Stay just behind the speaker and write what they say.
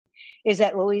is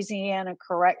at Louisiana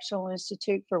Correctional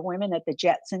Institute for Women at the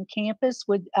Jetson campus.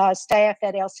 Would staff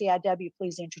at LCIW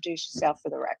please introduce yourself for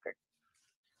the record?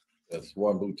 That's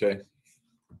Warren Boutte.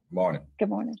 Morning. Good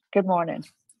morning. Good morning.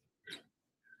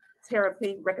 Tara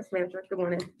P, Records Manager. Good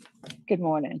morning. Good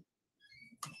morning.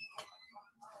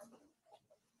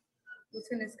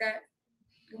 Lieutenant Scott.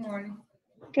 Good morning.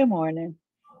 Good morning.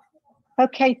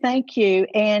 Okay, thank you.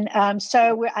 And I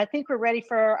think we're ready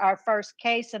for our first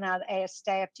case, and I'd ask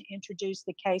staff to introduce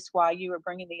the case while you are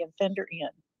bringing the offender in.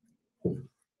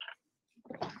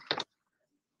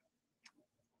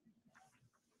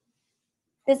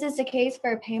 This is the case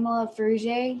for Pamela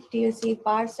Fruge DOC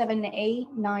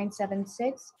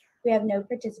 578-976. We have no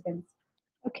participants.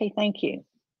 Okay, thank you.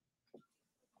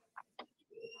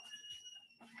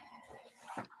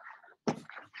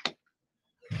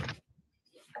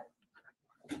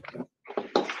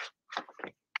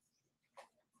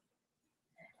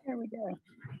 There we go.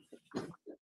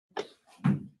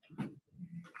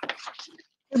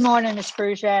 Good morning, Ms.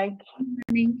 Fruge. Good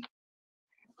morning.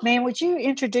 Ma'am, would you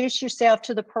introduce yourself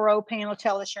to the parole panel?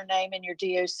 Tell us your name and your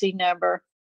DOC number.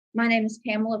 My name is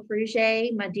Pamela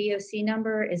Fruge. My DOC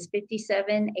number is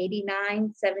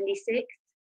 578976.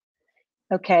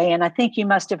 Okay, and I think you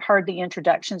must have heard the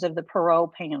introductions of the parole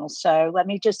panel. So let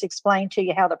me just explain to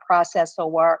you how the process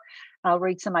will work. I'll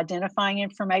read some identifying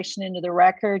information into the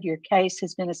record. Your case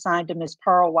has been assigned to Ms.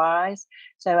 Pearl Wise.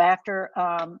 So after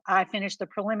I finish the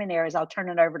preliminaries, I'll turn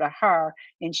it over to her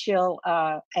and she'll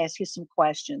ask you some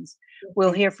questions.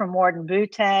 We'll hear from Warden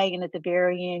Boutte, and at the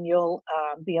very end, you'll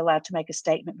be allowed to make a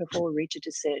statement before we reach a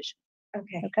decision.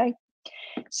 Okay. Okay.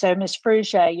 So Ms.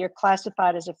 Fruge, you're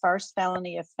classified as a first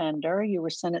felony offender. You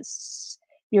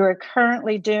are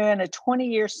currently doing a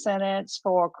 20-year sentence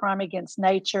for crime against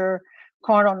nature,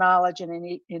 carnal knowledge,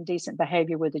 and indecent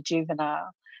behavior with a juvenile.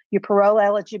 Your parole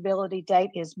eligibility date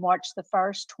is March the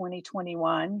 1st,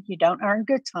 2021. You don't earn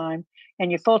good time, and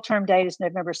your full term date is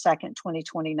November 2nd,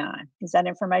 2029. Is that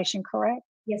information correct?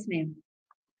 Yes, ma'am.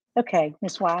 Okay,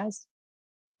 Ms. Wise.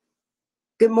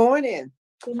 Good morning.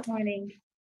 Good morning.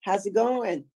 How's it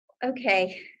going?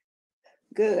 Okay.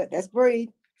 Good. Let's breathe.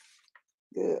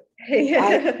 Good.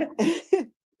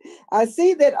 I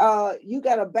see that you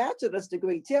got a bachelor's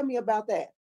degree. Tell me about that.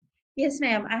 Yes,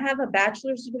 ma'am. I have a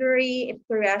bachelor's degree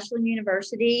through Ashland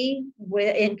University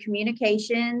in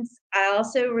communications. I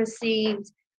also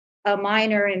received a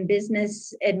minor in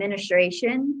business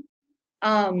administration.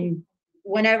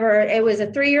 Whenever it was a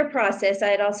 3-year process, I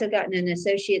had also gotten an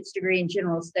associate's degree in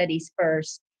general studies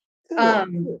first.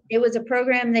 It was a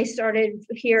program they started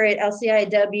here at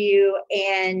LCIW,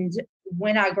 and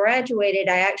when I graduated,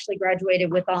 I actually graduated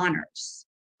with honors.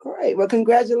 Great. Well,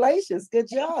 congratulations. Good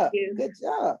job. Thank you. Good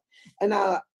job. And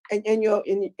in your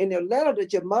letter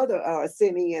that your mother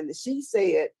sent in, she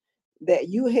said that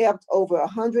you helped over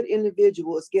 100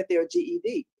 individuals get their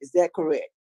GED. Is that correct?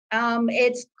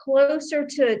 It's closer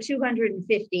to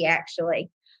 250 actually.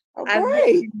 Oh, I've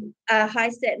great. been a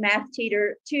high-set math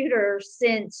tutor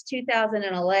since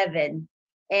 2011,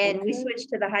 and we switched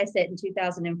to the high-set in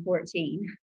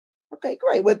 2014. Okay,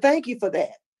 great. Well, thank you for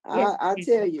that. Yes, I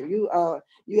tell you,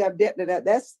 you have definitely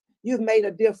you've made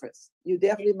a difference. You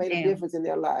definitely made a difference in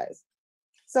their lives.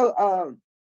 So, how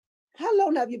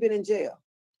long have you been in jail?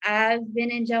 I've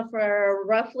been in jail for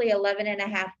roughly 11 and a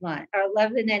half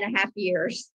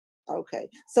years. Okay.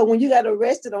 So when you got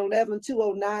arrested on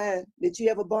 11/2/09, did you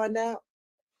ever bond out?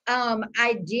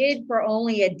 I did for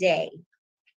only a day.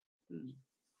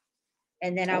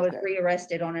 And then I was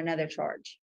rearrested on another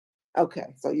charge. Okay.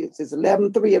 So it's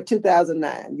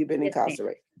 11/3/2009. You've been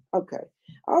incarcerated. Okay.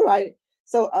 All right.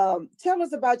 So tell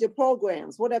us about your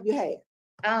programs. What have you had?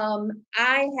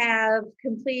 I have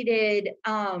completed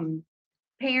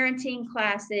parenting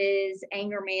classes,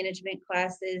 anger management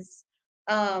classes.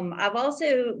 I've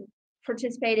also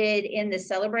participated in the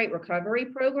Celebrate Recovery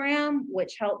program,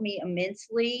 which helped me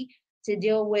immensely to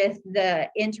deal with the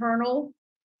internal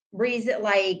reason,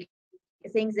 like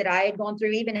things that I had gone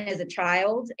through even as a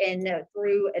child and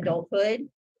through adulthood.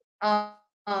 But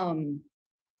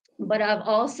I've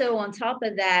also, on top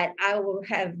of that, I will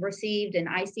have received an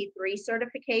IC3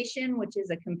 certification, which is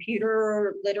a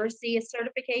computer literacy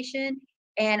certification.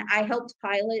 And I helped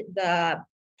pilot the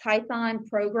Python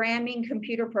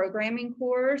computer programming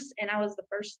course. And I was the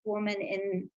first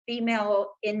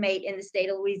female inmate in the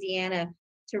state of Louisiana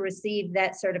to receive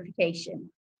that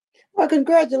certification. Well,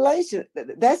 congratulations.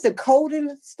 That's the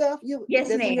coding stuff? Yes,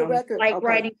 ma'am. Like okay.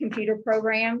 Writing computer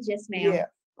programs. Yes, ma'am. Yeah.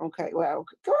 Okay. Well,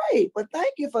 great. Well,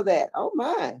 thank you for that. Oh,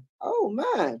 my. Oh,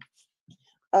 my.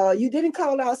 you didn't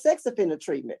call out sex offender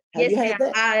treatment. Have Yes, you had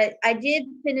ma'am. that? I did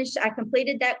finish, I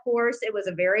completed that course. It was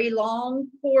a very long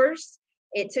course.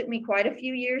 It took me quite a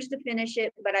few years to finish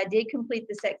it, but I did complete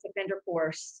the sex offender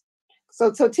course.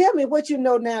 So tell me what you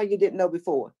know now you didn't know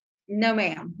before. No,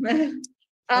 ma'am.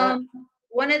 Uh,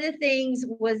 One of the things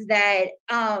was that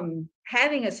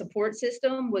having a support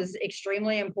system was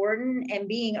extremely important, and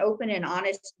being open and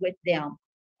honest with them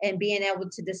and being able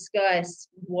to discuss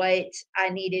what I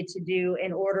needed to do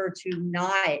in order to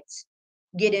not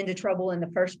get into trouble in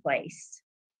the first place.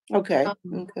 Okay. Um,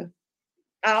 Okay.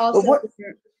 I But also, what?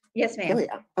 yes, Go ma'am. ahead.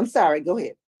 I'm sorry. Go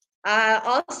ahead.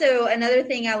 Also, another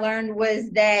thing I learned was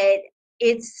that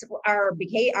it's our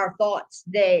behavior, our thoughts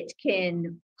that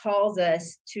can cause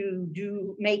us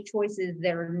to make choices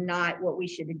that are not what we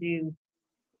should do,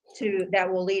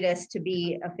 that will lead us to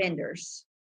be offenders.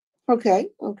 Okay.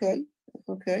 Okay.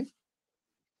 Okay.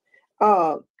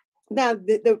 Now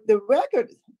the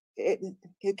record,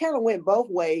 it kind of went both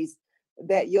ways.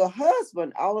 That your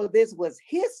husband, all of this was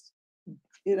his,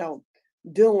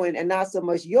 doing, and not so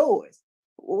much yours.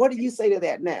 What do you say to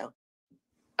that now?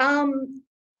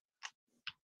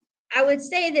 I would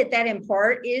say that in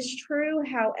part is true.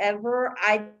 However,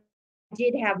 I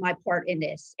did have my part in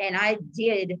this, and I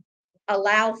did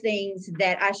allow things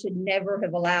that I should never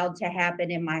have allowed to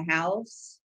happen in my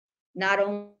house, not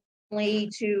only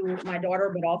to my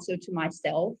daughter, but also to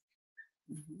myself.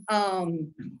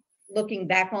 Looking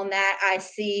back on that, I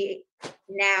see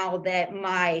now that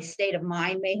my state of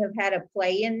mind may have had a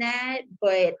play in that,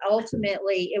 but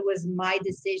ultimately it was my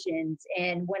decisions.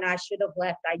 And when I should have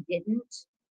left, I didn't.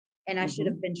 And I should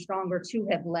have been stronger to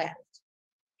have left.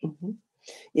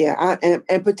 Yeah,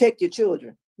 and protect your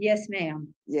children. Yes,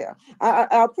 ma'am. Yeah,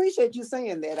 I appreciate you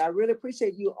saying that. I really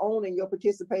appreciate you owning your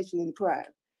participation in the crime.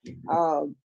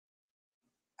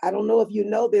 I don't know if you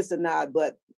know this or not,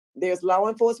 but there's law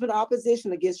enforcement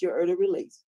opposition against your early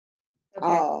release.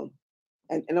 Okay.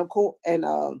 And of course,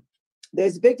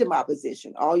 there's victim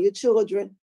opposition. All your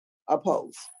children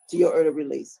oppose to your early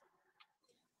release.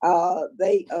 I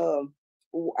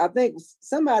think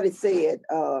somebody said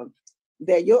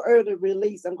that your early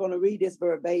release, I'm going to read this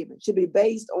verbatim, should be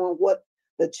based on what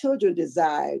the children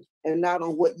desired and not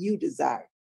on what you desire.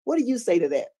 What do you say to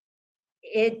that?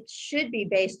 It should be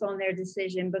based on their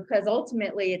decision, because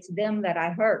ultimately it's them that I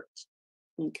hurt.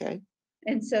 Okay.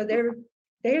 And so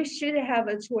they should have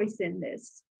a choice in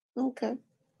this. Okay.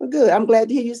 Well, good. I'm glad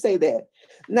to hear you say that.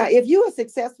 Now, if you are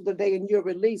successful today in your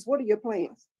release, what are your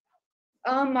plans?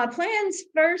 My plans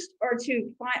first are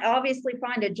to obviously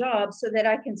find a job so that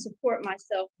I can support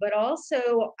myself, but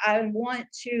also I want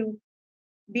to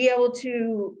be able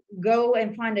to go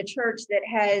and find a church that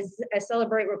has a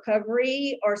Celebrate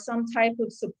Recovery or some type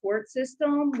of support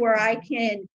system where I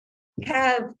can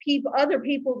have other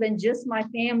people than just my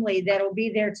family that'll be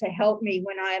there to help me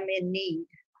when I'm in need.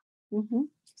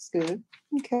 That's good.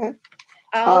 Okay.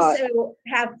 I also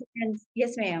have plans.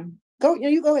 Yes, ma'am.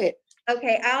 You go ahead.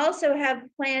 Okay, I also have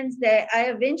plans that I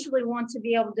eventually want to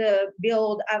be able to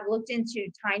build. I've looked into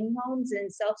tiny homes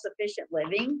and self-sufficient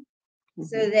living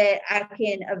so that I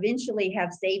can eventually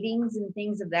have savings and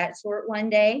things of that sort one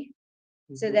day,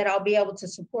 so that I'll be able to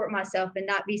support myself and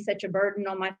not be such a burden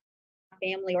on my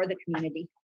family or the community.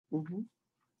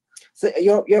 So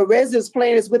your residence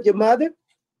plan is with your mother?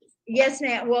 Yes,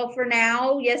 ma'am. Well, for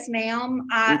now, yes, ma'am.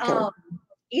 I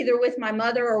either with my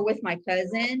mother or with my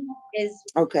cousin is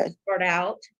start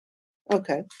out.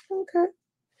 Okay.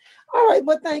 All right.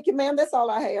 Well, thank you, ma'am. That's all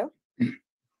I have.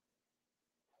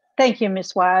 Thank you,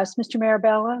 Ms. Wise. Mr.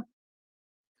 Marabella?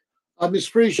 Ms.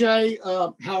 Fruge,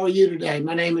 how are you today?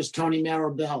 My name is Tony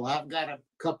Marabella. I've got a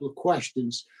couple of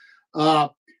questions.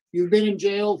 You've been in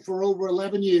jail for over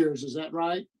 11 years, is that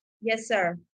right? Yes,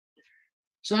 sir.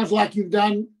 Sounds like you've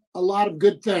done a lot of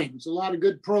good things, a lot of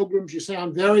good programs. You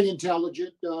sound very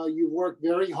intelligent. You've worked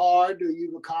very hard.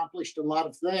 You've accomplished a lot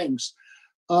of things.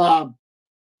 The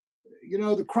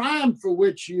crime for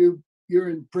which you're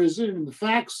in prison and the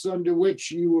facts under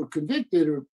which you were convicted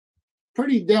are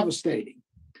pretty devastating.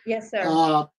 Yes,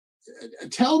 sir.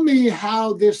 Tell me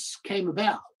how this came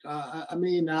about. I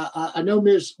know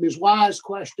Ms. Wise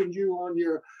questioned you on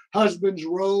your husband's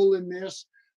role in this,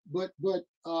 but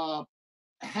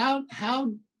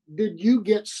how did you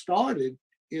get started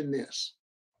in this?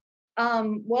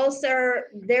 Well, sir,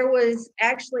 there was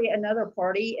actually another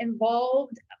party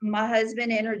involved. My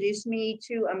husband introduced me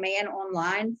to a man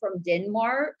online from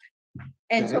Denmark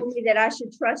and told me that I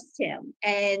should trust him.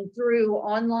 And through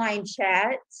online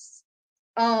chats,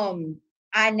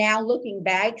 I now, looking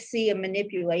back, see a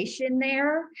manipulation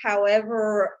there.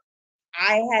 However,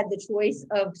 I had the choice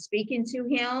of speaking to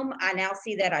him. I now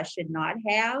see that I should not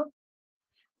have.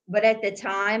 But at the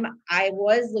time, I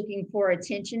was looking for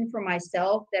attention for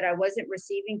myself that I wasn't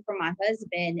receiving from my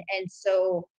husband. And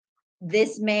so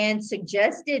this man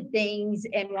suggested things.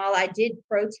 And while I did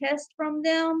protest from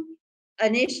them,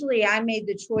 initially I made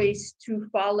the choice to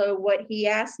follow what he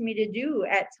asked me to do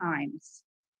at times.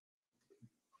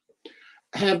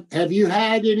 Have you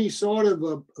had any sort of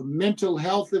a mental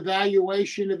health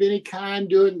evaluation of any kind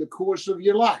during the course of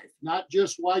your life? Not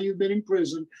just while you've been in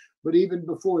prison, but even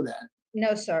before that?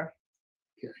 No, sir.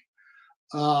 Okay.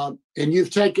 And you've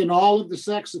taken all of the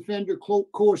sex offender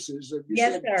courses. You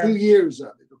Yes, said sir. 2 years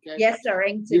of it, okay? Yes, sir.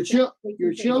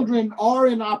 Your children are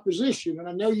in opposition, and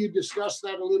I know you discussed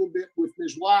that a little bit with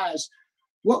Ms. Wise.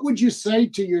 What would you say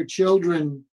to your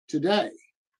children today?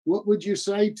 What would you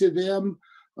say to them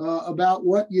about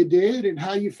what you did and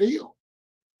how you feel?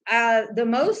 The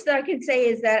most I can say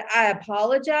is that I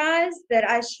apologize, that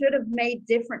I should have made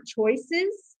different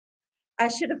choices. I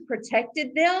should have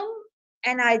protected them,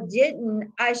 and I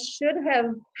didn't. I should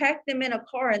have packed them in a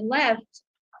car and left,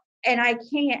 and I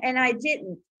can't, and I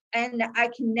didn't. And I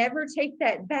can never take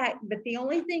that back. But the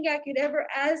only thing I could ever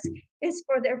ask is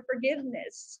for their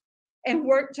forgiveness and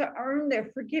work to earn their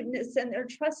forgiveness and their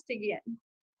trust again.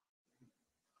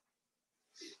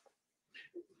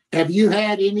 Have you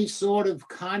had any sort of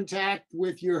contact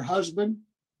with your husband?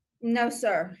 No,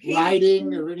 sir.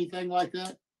 Writing or anything like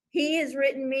that? He has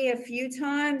written me a few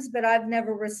times, but I've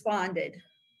never responded.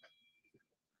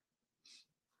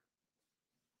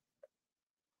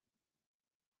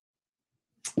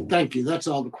 Thank you. That's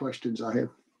all the questions I have.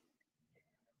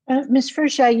 Ms.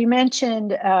 Fruge, you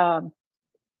mentioned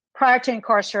prior to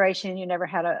incarceration, you never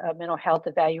had a mental health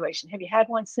evaluation. Have you had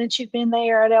one since you've been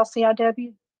there at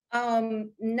LCIW?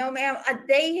 No, ma'am.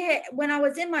 When I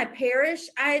was in my parish,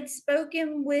 I had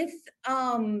spoken with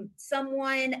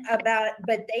someone about,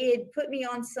 but they had put me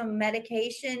on some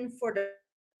medication for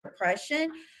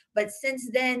depression. But since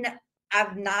then,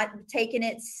 I've not taken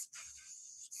it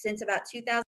since about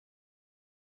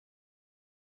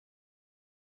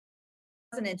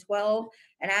 2012,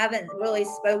 and I haven't really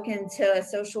spoken to a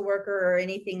social worker or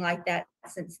anything like that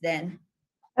since then.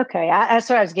 Okay, that's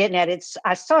what I was getting at.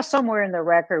 I saw somewhere in the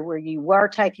record where you were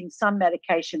taking some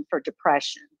medication for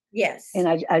depression. Yes. And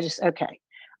I just, okay.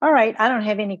 All right, I don't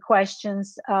have any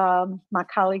questions. My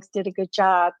colleagues did a good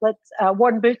job.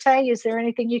 Warden Boutte, is there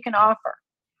anything you can offer?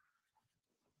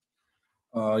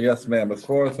 Yes, ma'am. As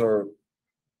far as her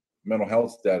mental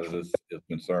health status is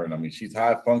concerned, I mean, she's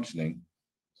high functioning,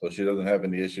 so she doesn't have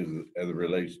any issues as it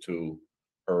relates to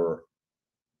her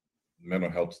mental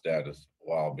health status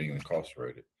while being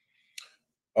incarcerated.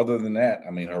 Other than that,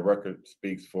 I mean, her record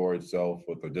speaks for itself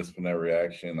with a disciplinary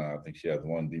action. I think she has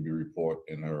one DB report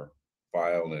in her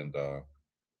file, and the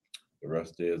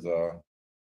rest is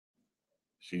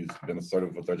she's been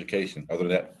assertive with education. Other than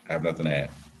that, I have nothing to add.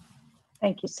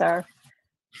 Thank you, sir.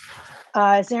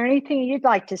 Is there anything you'd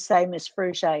like to say, Ms.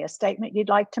 Fruge, a statement you'd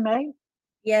like to make?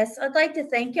 Yes, I'd like to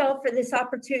thank y'all for this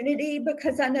opportunity,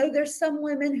 because I know there's some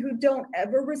women who don't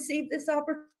ever receive this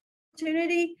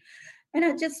opportunity. And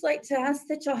I'd just like to ask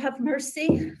that y'all have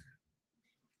mercy.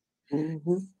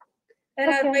 Mm-hmm.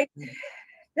 And Okay.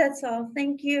 That's all.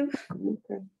 Thank you.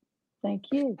 Okay. Thank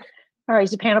you. All right,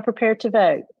 is the panel prepared to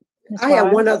vote? Ms. I have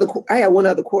Wise? one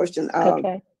other question.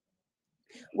 Okay.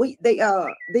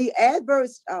 The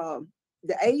adverse,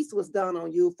 the ACE was done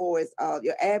on you for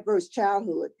your adverse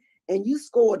childhood, and you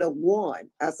scored a 1.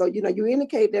 So, you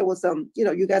indicate there was some,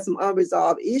 you got some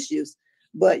unresolved issues,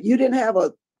 but you didn't have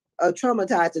a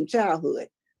traumatizing childhood.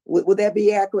 Would that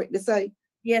be accurate to say?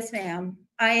 Yes, ma'am.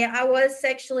 I was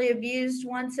sexually abused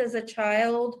once as a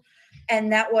child,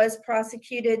 and that was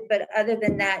prosecuted. But other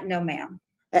than that, no, ma'am.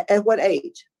 At what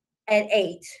age? At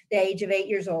 8, the age of 8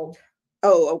 years old.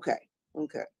 Oh, okay.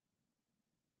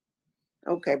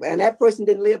 And that person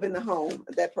didn't live in the home.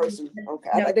 That person, okay.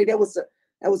 No. I think that was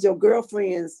your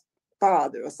girlfriend's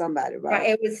father or somebody, right?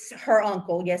 It was her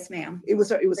uncle. Yes, ma'am. It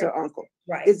was her uncle.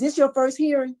 Right. Is this your first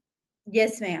hearing?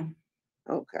 Yes, ma'am.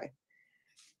 Okay.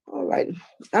 All right.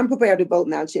 I'm prepared to vote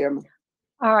now, Chairman.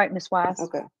 All right, Ms. Wise.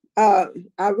 Okay.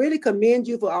 I really commend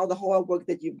you for all the hard work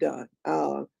that you've done.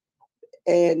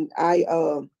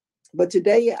 But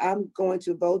today I'm going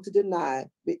to vote to deny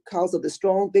because of the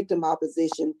strong victim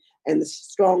opposition and the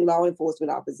strong law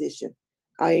enforcement opposition.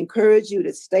 I encourage you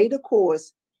to stay the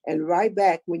course and write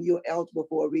back when you're eligible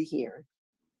for a rehearing.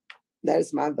 That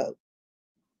is my vote.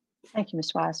 Thank you,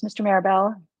 Ms. Wise. Mr.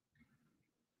 Marabella?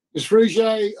 Ms.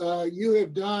 Fruge, you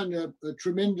have done a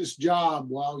tremendous job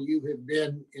while you have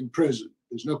been in prison.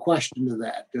 There's no question to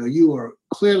that. You are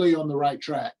clearly on the right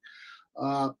track.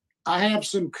 I have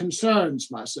some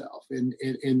concerns myself, and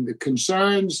the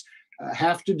concerns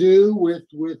have to do with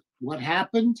what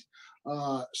happened.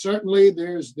 Certainly,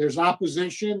 there's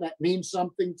opposition that means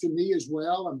something to me as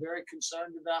well. I'm very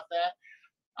concerned about that.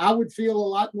 I would feel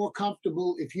a lot more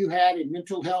comfortable if you had a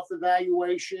mental health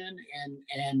evaluation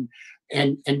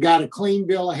and got a clean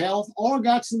bill of health, or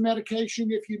got some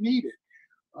medication if you need it.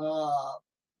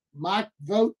 My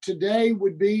vote today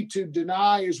would be to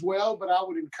deny as well, but I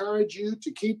would encourage you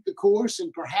to keep the course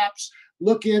and perhaps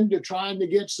look into trying to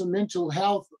get some mental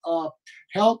health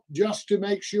help, just to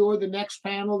make sure the next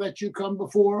panel that you come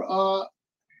before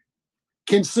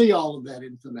can see all of that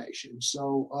information.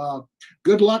 So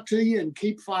good luck to you and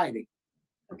keep fighting.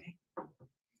 Okay.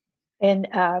 And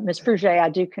Ms. Fruge, I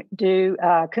do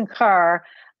concur.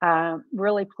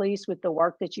 Really pleased with the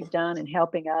work that you've done in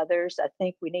helping others. I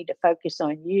think we need to focus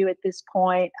on you at this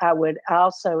point. I would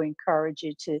also encourage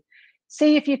you to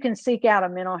see if you can seek out a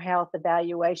mental health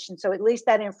evaluation. So at least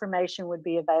that information would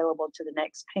be available to the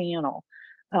next panel.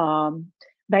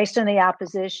 Based on the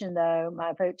opposition, though,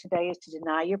 my vote today is to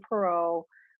deny your parole,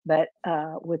 but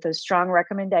with a strong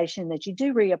recommendation that you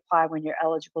do reapply when you're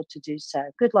eligible to do so.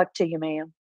 Good luck to you,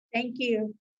 ma'am. Thank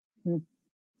you.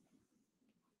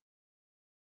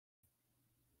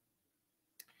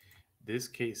 This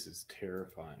case is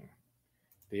terrifying.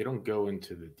 They don't go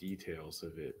into the details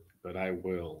of it, but I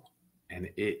will. And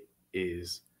it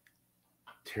is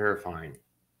terrifying.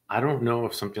 I don't know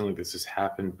if something like this has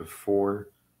happened before,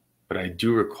 but I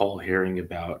do recall hearing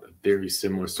about a very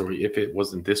similar story, if it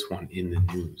wasn't this one, in the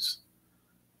news.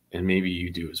 And maybe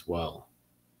you do as well.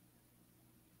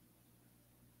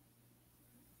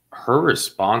 Her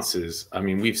responses, I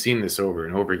mean, we've seen this over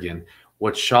and over again.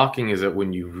 What's shocking is that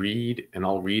when you read, and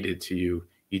I'll read it to you,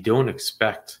 you don't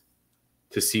expect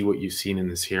to see what you've seen in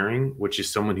this hearing, which is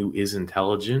someone who is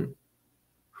intelligent,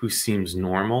 who seems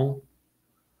normal,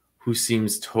 who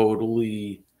seems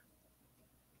totally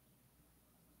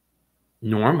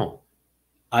normal.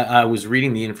 I was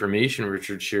reading the information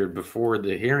Richard shared before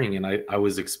the hearing, and I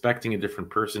was expecting a different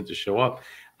person to show up.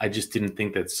 I just didn't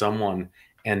think that someone,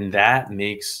 and that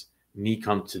makes me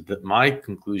come to my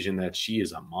conclusion that she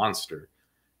is a monster.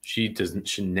 She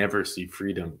should never see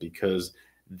freedom,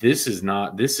 this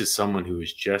is someone who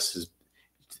is just as,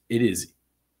 it is,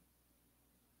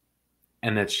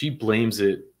 and that she blames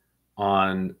it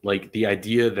on, like, the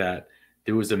idea that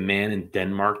there was a man in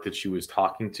Denmark that she was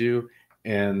talking to,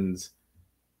 and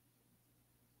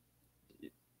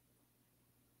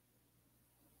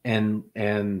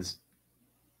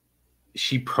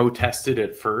she protested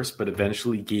at first, but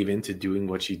eventually gave in to doing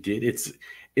what she did.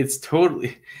 It's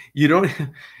totally, you don't,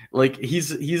 like,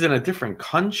 he's in a different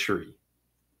country.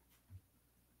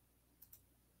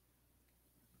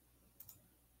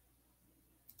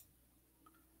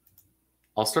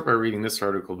 I'll start by reading this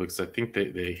article because I think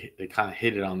they kind of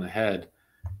hit it on the head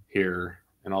here,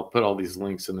 and I'll put all these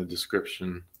links in the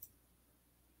description.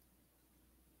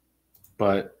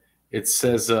 But it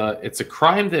says, it's a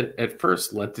crime that at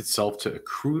first lent itself to a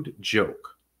crude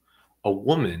joke. A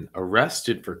woman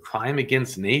arrested for crime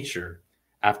against nature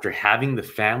after having the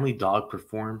family dog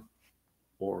perform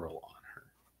oral on her.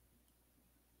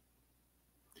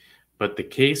 But the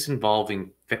case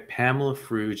involving Pamela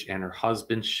Fruge and her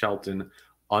husband Shelton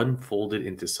unfolded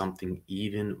into something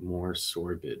even more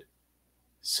sordid,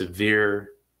 severe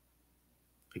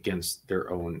against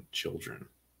their own children.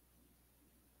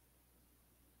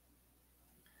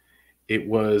 It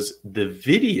was the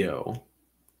video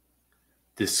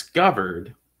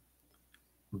discovered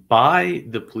by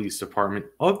the police department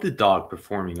of the dog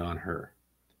performing on her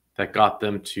that got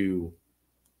them to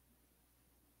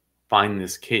find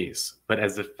this case. But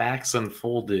as the facts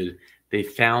unfolded, they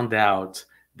found out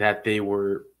that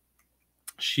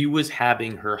she was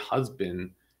having her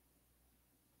husband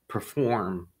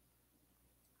perform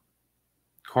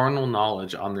carnal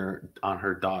knowledge on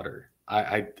her daughter.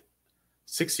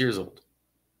 6 years old.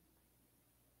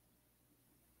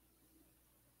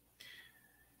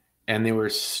 And they were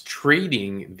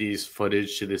trading these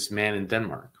footage to this man in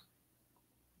Denmark.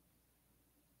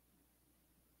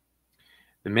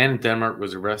 The man in Denmark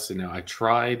was arrested. Now, I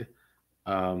tried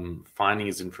finding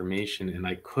his information and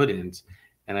I couldn't.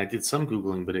 And I did some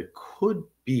Googling, but it could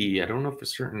be, I don't know for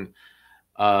certain,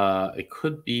 it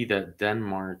could be that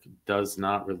Denmark does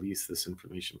not release this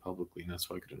information publicly, and that's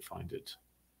why I couldn't find it.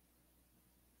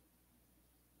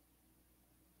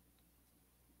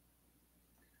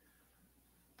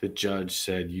 The judge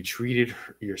said, you treated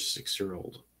your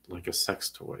 6-year-old like a sex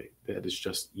toy. That is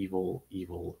just evil,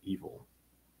 evil, evil.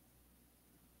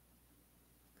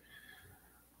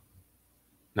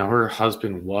 Now, her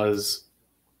husband was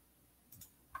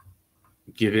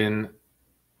given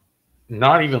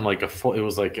not even like a full, it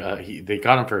was like they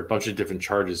got him for a bunch of different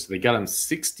charges. They got him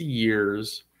 60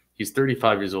 years. He's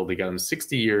 35 years old. They got him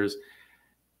 60 years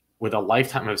with a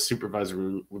lifetime of supervised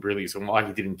release. And why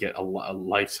he didn't get a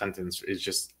life sentence is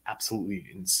just absolutely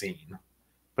insane.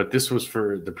 But this was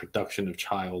for the production of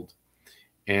child.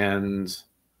 And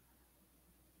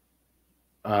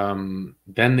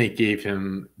then they gave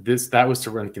him this, that was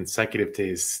to run consecutive to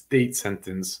his state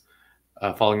sentence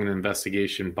following an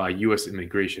investigation by U.S.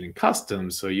 Immigration and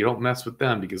Customs. So you don't mess with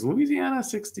them because Louisiana,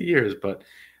 60 years. But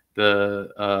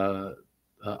the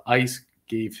ICE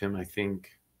gave him, I think,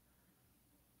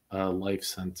 a life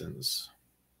sentence.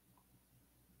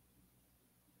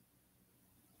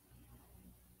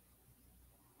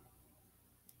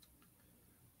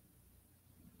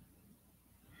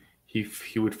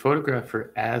 He would photograph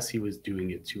her as he was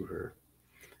doing it to her.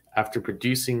 After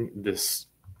producing this,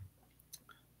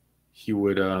 he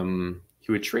would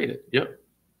trade it. Yep.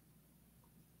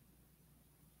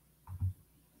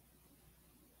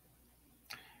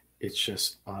 It's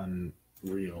just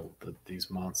unreal that these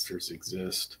monsters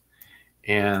exist.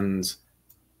 And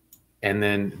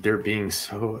then they're being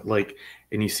so like,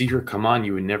 and you see her come on,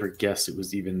 you would never guess it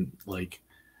was even like,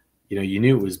 you know, you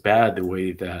knew it was bad the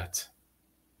way that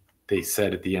they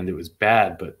said at the end it was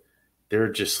bad, but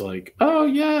they're just like, oh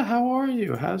yeah, how are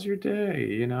you? How's your day?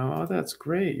 You know, oh, that's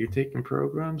great. You're taking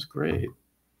programs, great.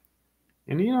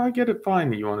 And you know, I get it fine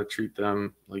that you want to treat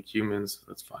them like humans.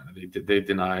 That's fine. They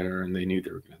denied her and they knew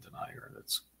they were going to deny her.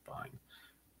 That's fine.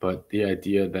 But the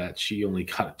idea that she only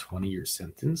got a 20-year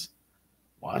sentence,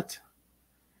 what?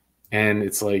 And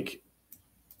it's like,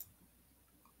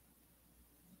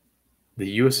 the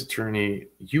U.S. Attorney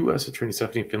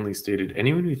Stephanie Finley stated,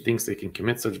 anyone who thinks they can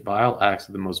commit such vile acts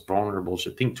to the most vulnerable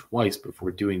should think twice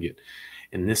before doing it.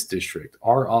 In this district,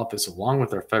 our office, along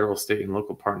with our federal, state, and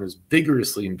local partners,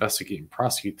 vigorously investigate and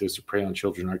prosecute those who prey on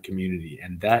children in our community.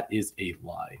 And that is a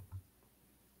lie.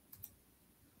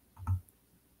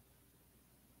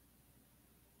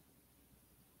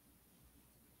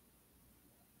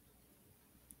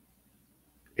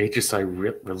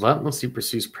 HSI relentlessly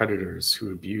pursues predators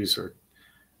who abuse or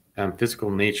physical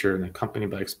nature and accompanied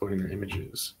by exploiting their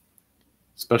images.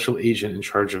 Special agent in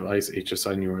charge of ICE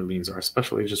HSI New Orleans. Our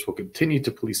special agents will continue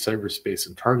to police cyberspace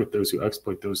and target those who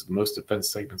exploit those of the most defense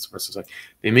segments of our society.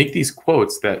 They make these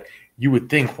quotes that you would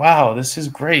think, wow, this is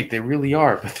great. They really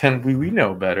are. But then we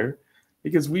know better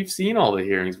because we've seen all the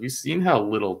hearings. We've seen how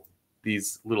little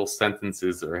these little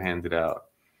sentences are handed out.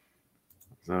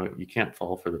 So you can't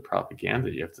fall for the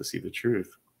propaganda. You have to see the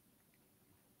truth.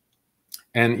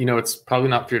 And, you know, it's probably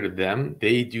not fair to them.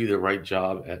 They do the right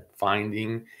job at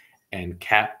finding and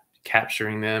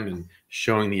capturing them and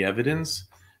showing the evidence.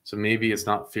 So maybe it's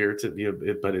not fair to be,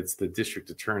 but it's the district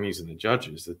attorneys and the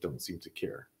judges that don't seem to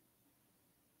care.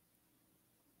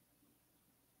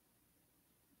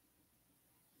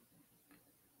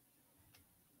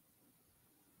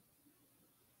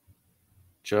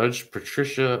 Judge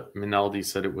Patricia Minaldi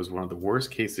said it was one of the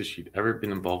worst cases she'd ever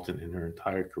been involved in her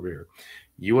entire career.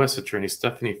 U.S. Attorney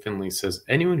Stephanie Finley says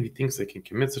anyone who thinks they can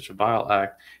commit such a vile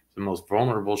act, the most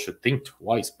vulnerable, should think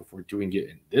twice before doing it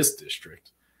in this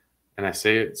district. And I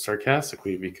say it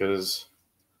sarcastically because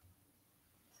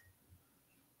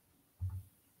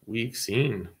we've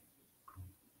seen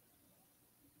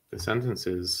the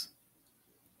sentences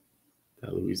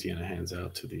that Louisiana hands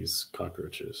out to these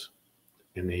cockroaches,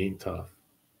 and they ain't tough.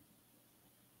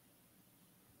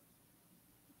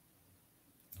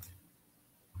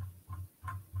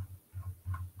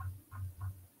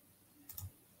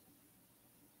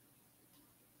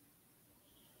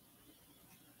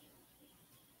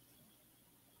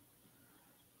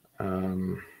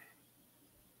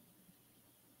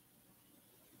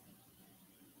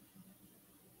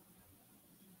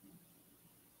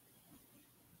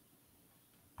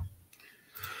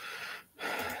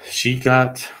 She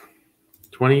got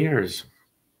 20 years.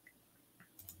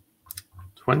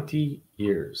 20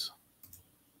 years.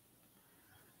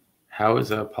 How is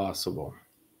that possible?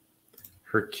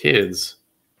 Her kids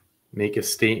make a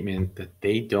statement that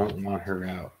they don't want her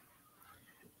out.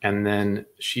 And then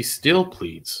she still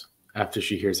pleads after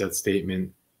she hears that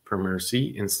statement for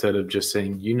mercy instead of just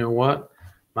saying, you know what?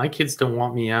 My kids don't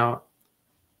want me out.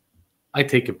 I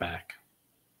take it back.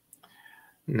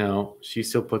 No, she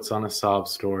still puts on a sob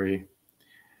story.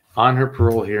 On her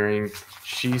parole hearing,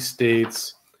 she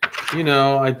states, you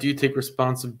know, I do take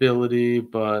responsibility,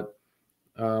 but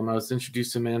I was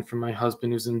introduced to a man from my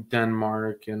husband who's in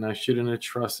Denmark, and I shouldn't have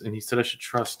trusted, and he said I should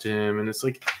trust him. And it's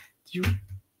like,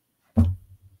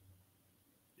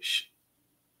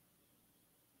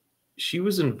 She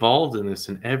was involved in this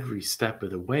in every step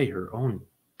of the way. Her own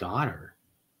daughter,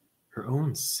 her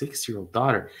own 6-year-old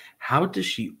daughter. How does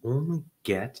she only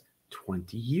get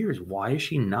 20 years? Why is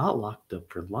she not locked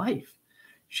up for life?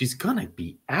 She's gonna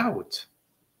be out.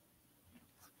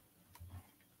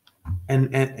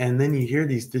 And then you hear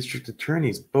these district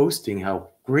attorneys boasting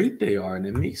how great they are, and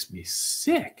it makes me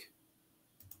sick.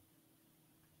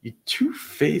 You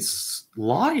two-faced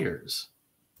liars.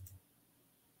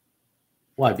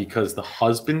 Why? Because the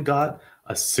husband got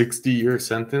a 60-year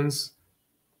sentence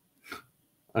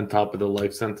on top of the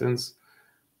life sentence.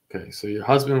 Okay, so your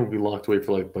husband will be locked away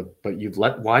for life, but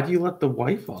why do you let the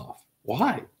wife off?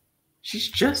 Why? She's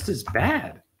just as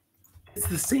bad. It's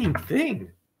the same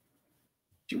thing.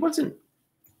 She wasn't.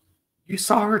 You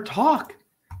saw her talk.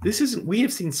 This isn't. We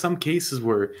have seen some cases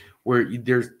where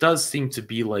there does seem to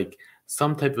be like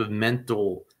some type of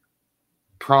mental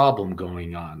problem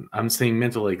going on. I'm saying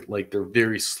mental, like they're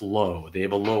very slow. They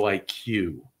have a low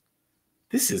IQ.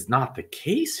 This is not the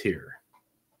case here.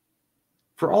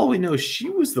 For all we know,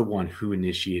 she was the one who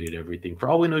initiated everything. For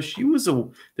all we know, she was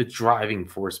the driving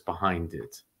force behind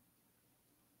it.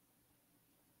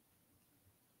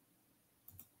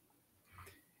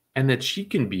 And that she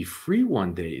can be free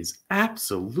one day is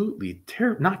absolutely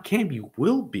terrible. Not can be,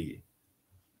 will be.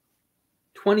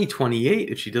 2028,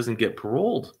 if she doesn't get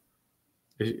paroled,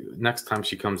 next time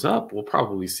she comes up, we'll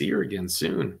probably see her again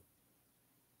soon.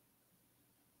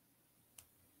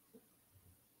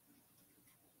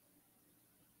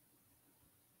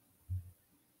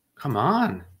 Come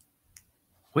on.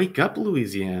 Wake up,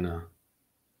 Louisiana.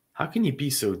 How can you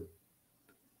be so...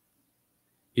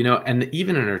 and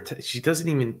even in her, she doesn't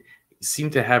even seem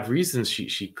to have reasons.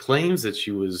 She claims that she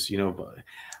was,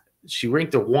 she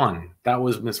ranked a 1. That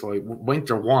was Miss White, ranked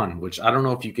a 1, which I don't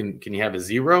know if you can you have a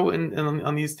 0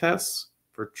 on these tests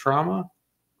for trauma?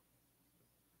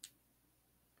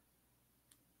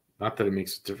 Not that it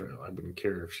makes a difference. I wouldn't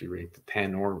care if she ranked a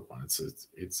 10 or 1.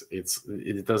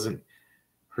 It doesn't.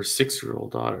 Her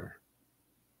 6-year-old daughter.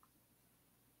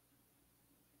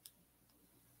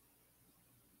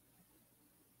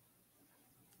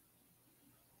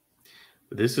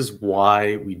 This is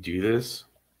why we do this.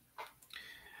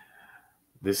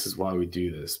 This is why we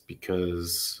do this,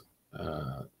 because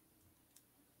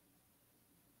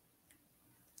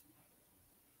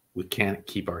we can't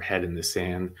keep our head in the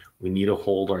sand. We need to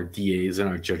hold our DAs and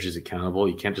our judges accountable.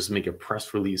 You can't just make a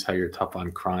press release how you're tough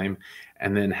on crime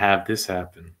and then have this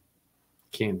happen.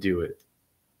 Can't do it.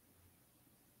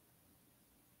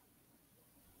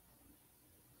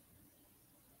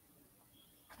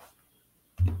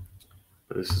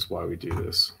 But this is why we do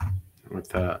this. And with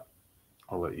that,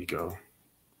 I'll let you go.